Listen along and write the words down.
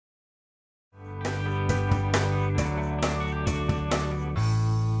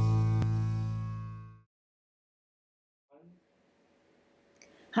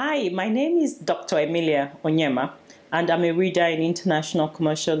Hi, my name is Dr. Emilia Onyema, and I'm a reader in International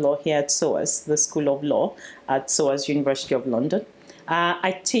Commercial Law here at SOAS, the School of Law at SOAS University of London.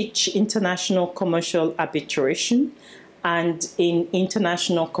 I teach International Commercial Arbitration, and in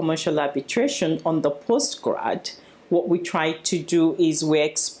International Commercial Arbitration on the postgrad, what we try to do is we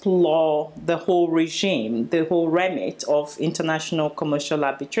explore the whole regime, the whole remit of international commercial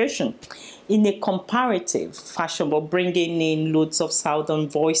arbitration in a comparative fashion, but bringing in loads of Southern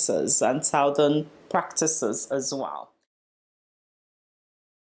voices and Southern practices as well.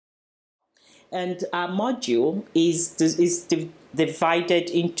 And our module is divided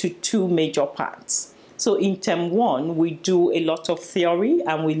into two major parts. So in term one, we do a lot of theory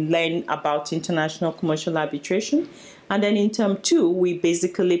and we learn about international commercial arbitration. And then in term two, we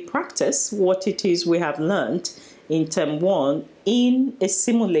basically practice what it is we have learned in term one in a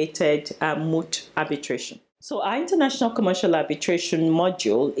simulated moot arbitration. So our international commercial arbitration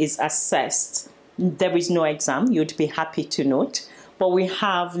module is assessed. There is no exam, you'd be happy to note, but we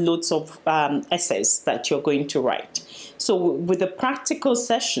have loads of essays that you're going to write. So with the practical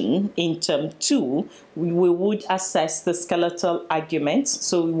session in term two, we would assess the skeletal arguments.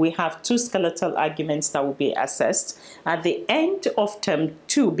 So we have two skeletal arguments that will be assessed. At the end of term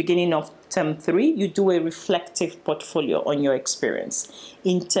two, beginning of term three, you do a reflective portfolio on your experience.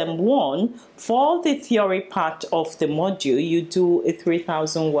 In term one, for the theory part of the module, you do a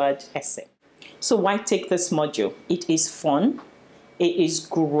 3,000-word essay. So why take this module? It is fun. It is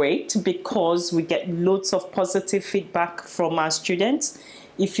great because we get loads of positive feedback from our students.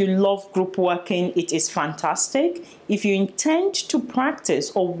 If you love group working, it is fantastic. If you intend to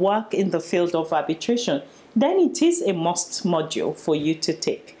practice or work in the field of arbitration, then it is a must module for you to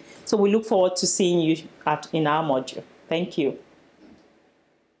take. So we look forward to seeing you in our module. Thank you.